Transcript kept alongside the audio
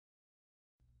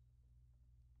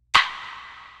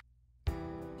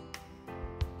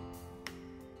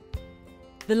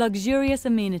The luxurious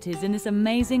amenities in this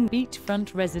amazing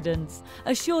beachfront residence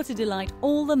are sure to delight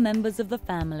all the members of the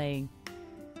family.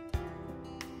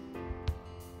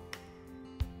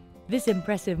 This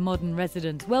impressive modern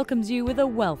residence welcomes you with a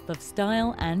wealth of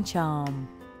style and charm.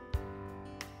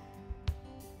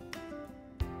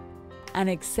 An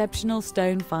exceptional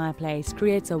stone fireplace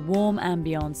creates a warm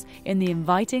ambience in the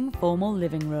inviting formal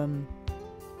living room.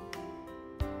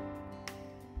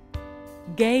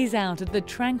 Gaze out at the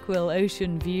tranquil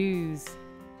ocean views.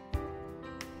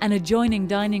 An adjoining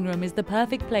dining room is the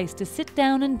perfect place to sit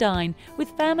down and dine with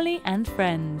family and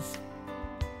friends.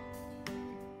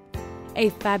 A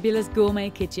fabulous gourmet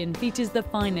kitchen features the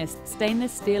finest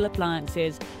stainless steel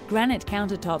appliances, granite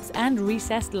countertops and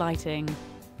recessed lighting.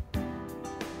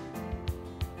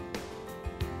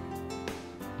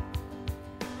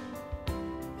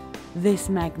 This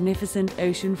magnificent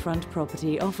oceanfront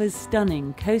property offers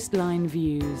stunning coastline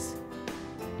views.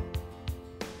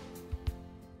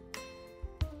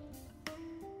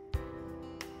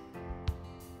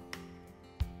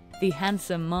 The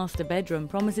handsome master bedroom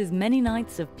promises many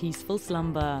nights of peaceful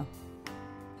slumber.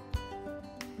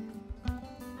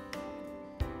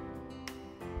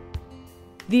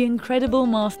 The incredible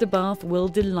master bath will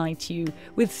delight you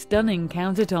with stunning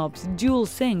countertops, dual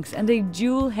sinks and a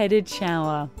dual-headed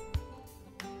shower.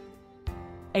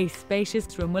 A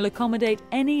spacious room will accommodate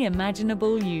any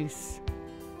imaginable use.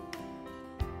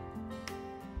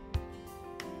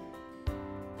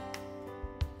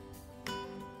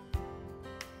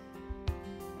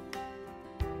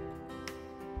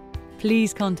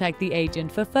 Please contact the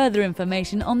agent for further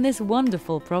information on this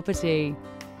wonderful property.